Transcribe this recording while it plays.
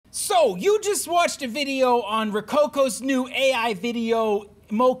So, you just watched a video on Rokoko's new AI video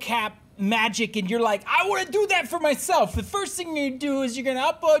mocap magic, and you're like, I want to do that for myself. The first thing you're going to do is you're going to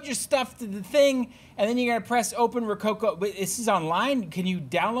upload your stuff to the thing, and then you're going to press open Rokoko. But this is online. Can you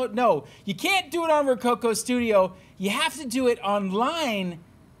download? No, you can't do it on Rokoko Studio. You have to do it online,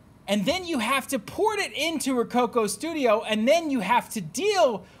 and then you have to port it into Rokoko Studio, and then you have to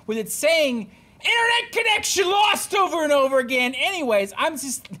deal with it saying, internet connection lost over and over again. Anyways, I'm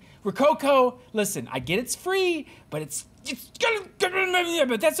just, Rokoko, listen, I get it's free, but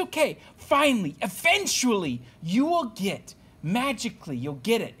but that's okay. Finally, eventually, you will get, magically, you'll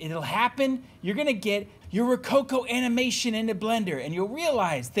get it. It'll happen. You're gonna get your Rokoko animation into Blender, and you'll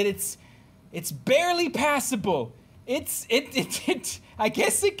realize that it's barely passable. I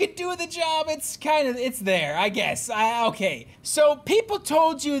guess it could do the job. It's there, I guess. Okay. So people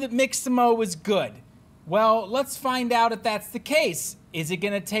told you that Mixamo was good. Well, let's find out if that's the case. Is it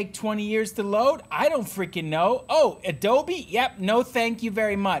gonna take 20 years to load? I don't freaking know. Oh, Adobe? Yep, no thank you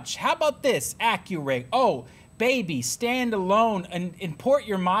very much. How about this? Accurig. Oh, baby, stand alone and import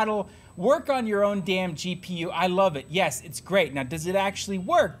your model. Work on your own damn GPU. I love it. Yes, it's great. Now, does it actually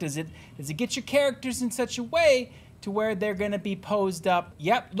work? Does it get your characters in such a way to where they're gonna be posed up?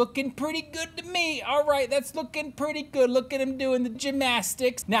 Yep, looking pretty good to me. All right, that's looking pretty good. Look at him doing the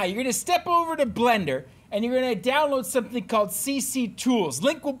gymnastics. Now, you're gonna step over to Blender, and you're gonna download something called CC Tools.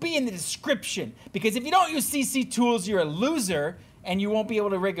 Link will be in the description, because if you don't use CC Tools, you're a loser, and you won't be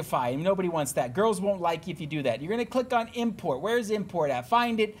able to rigify, and nobody wants that. Girls won't like you if you do that. You're gonna click on import. Where's import at?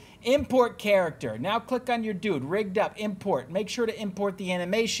 Find it, import character. Now click on your dude, rigged up, import. Make sure to import the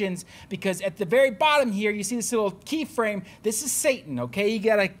animations, because at the very bottom here, you see this little keyframe. This is Satan, okay? You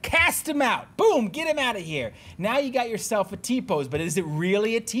gotta cast him out. Boom, get him out of here. Now you got yourself a T-pose, but is it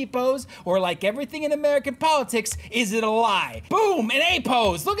really a T-pose? Or like everything in American politics, is it a lie? Boom, an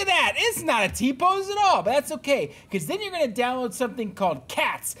A-pose. Look at that. It's not a T-pose at all, but that's okay, because then you're gonna download something called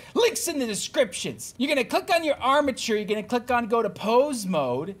Cats. Links in the descriptions. You're gonna click on your armature, you're gonna click on go to pose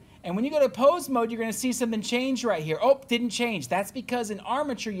mode, and when you go to pose mode, you're gonna see something change right here. Oh, didn't change. That's because in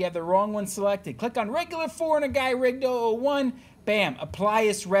armature, you have the wrong one selected. Click on regular foreigner guy rigged 001, bam, apply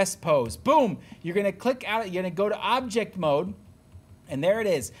as rest pose. Boom, you're gonna click out, you're gonna go to object mode, and there it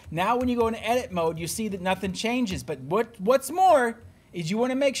is. Now when you go into edit mode, you see that nothing changes, but what's more is you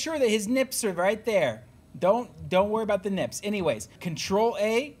wanna make sure that his nips are right there. Don't worry about the nips. Anyways, Control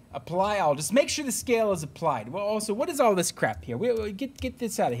A, apply all. Just make sure the scale is applied. Well, also, what is all this crap here? Get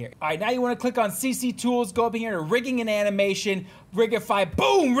this out of here. All right, now you want to click on CC Tools, go up here to Rigging and Animation, Rigify,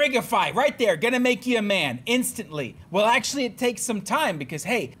 boom, Rigify, right there. Gonna make you a man instantly. Well, actually, it takes some time because,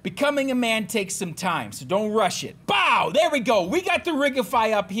 hey, becoming a man takes some time, so don't rush it. Bow, there we go. We got the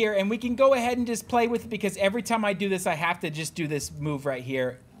Rigify up here, and we can go ahead and just play with it because every time I do this, I have to just do this move right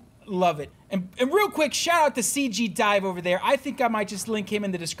here. Love it. And real quick, shout out to CG Dive over there. I think I might just link him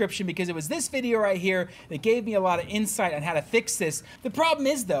in the description because it was this video right here that gave me a lot of insight on how to fix this. The problem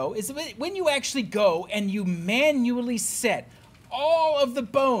is, though, is when you actually go and you manually set all of the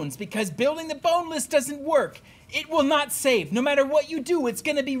bones, because building the bone list doesn't work, it will not save. No matter what you do, it's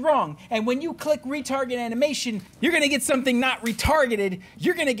gonna be wrong. And when you click retarget animation, you're gonna get something not retargeted,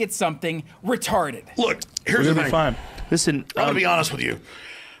 you're gonna get something retarded. Look, here's the thing. Fine. Listen, I'm gonna be honest with you.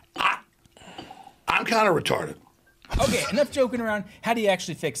 I'm kind of retarded. Okay, enough joking around. How do you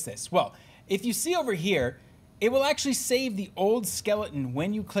actually fix this? Well, if you see over here, it will actually save the old skeleton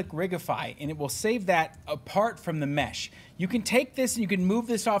when you click Rigify, and it will save that apart from the mesh. You can take this and you can move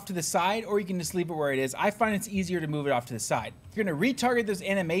this off to the side, or you can just leave it where it is. I find it's easier to move it off to the side. You're gonna retarget those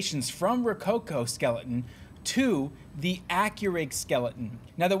animations from Rokoko skeleton to the Accurig skeleton.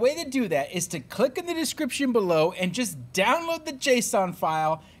 Now, the way to do that is to click in the description below and just download the JSON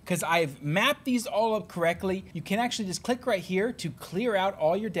file, because I've mapped these all up correctly. You can actually just click right here to clear out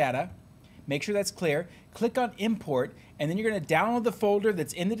all your data. Make sure that's clear. Click on import, and then you're gonna download the folder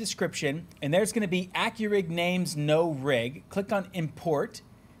that's in the description, and there's gonna be Accurig names no rig. Click on import.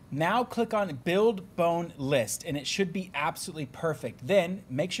 Now click on build bone list, and it should be absolutely perfect. Then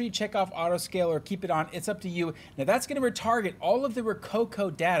make sure you check off auto scale or keep it on. It's up to you. Now that's gonna retarget all of the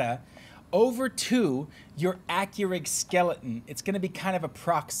Rokoko data over to your Accurig skeleton. It's gonna be kind of a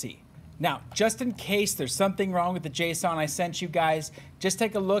proxy. Now, just in case there's something wrong with the JSON I sent you guys, just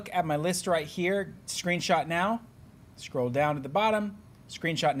take a look at my list right here, screenshot now, scroll down to the bottom,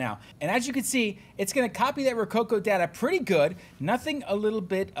 screenshot now. And as you can see, it's gonna copy that Rokoko data pretty good. Nothing a little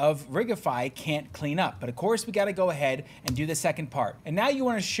bit of Rigify can't clean up. But of course, we gotta go ahead and do the second part. And now you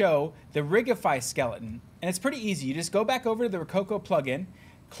wanna show the Rigify skeleton. And it's pretty easy. You just go back over to the Rokoko plugin,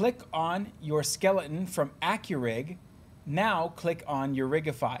 click on your skeleton from Accurig. Now click on your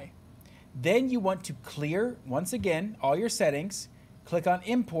Rigify. Then you want to clear, once again, all your settings, click on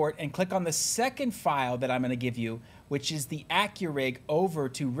import, and click on the second file that I'm going to give you, which is the Accurig over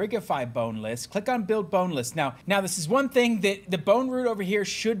to RIGIFY bone list. Click on build bone list. Now this is one thing that the bone root over here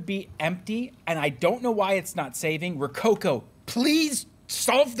should be empty, and I don't know why it's not saving. Rokoko, please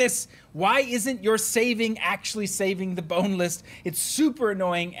solve this. Why isn't your saving actually saving the bone list? It's super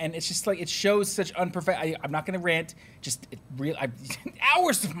annoying, and it's just like, it shows such unperfect. I'm not gonna rant, just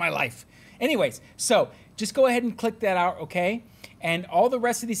hours of my life. Anyways, so just go ahead and click that out, okay? And all the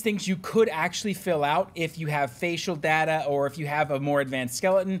rest of these things you could actually fill out if you have facial data or if you have a more advanced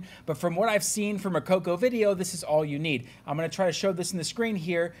skeleton. But from what I've seen from Rokoko Video, this is all you need. I'm gonna try to show this in the screen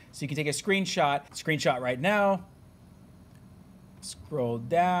here so you can take a screenshot. Screenshot right now. Scroll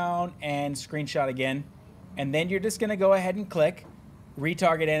down and screenshot again. And then you're just gonna go ahead and click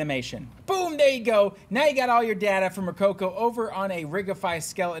retarget animation. Boom, there you go. Now you got all your data from Rokoko over on a RIGIFY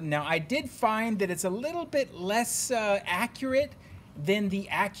skeleton. Now I did find that it's a little bit less accurate than the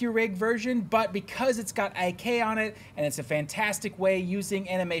Accurig version, but because it's got IK on it and it's a fantastic way using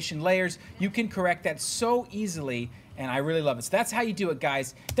animation layers, you can correct that so easily, and I really love it. So that's how you do it,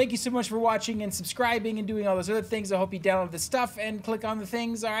 guys. Thank you so much for watching and subscribing and doing all those other things. I hope you download the stuff and click on the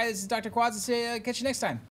things. All right, this is Dr. Quads. Catch you next time.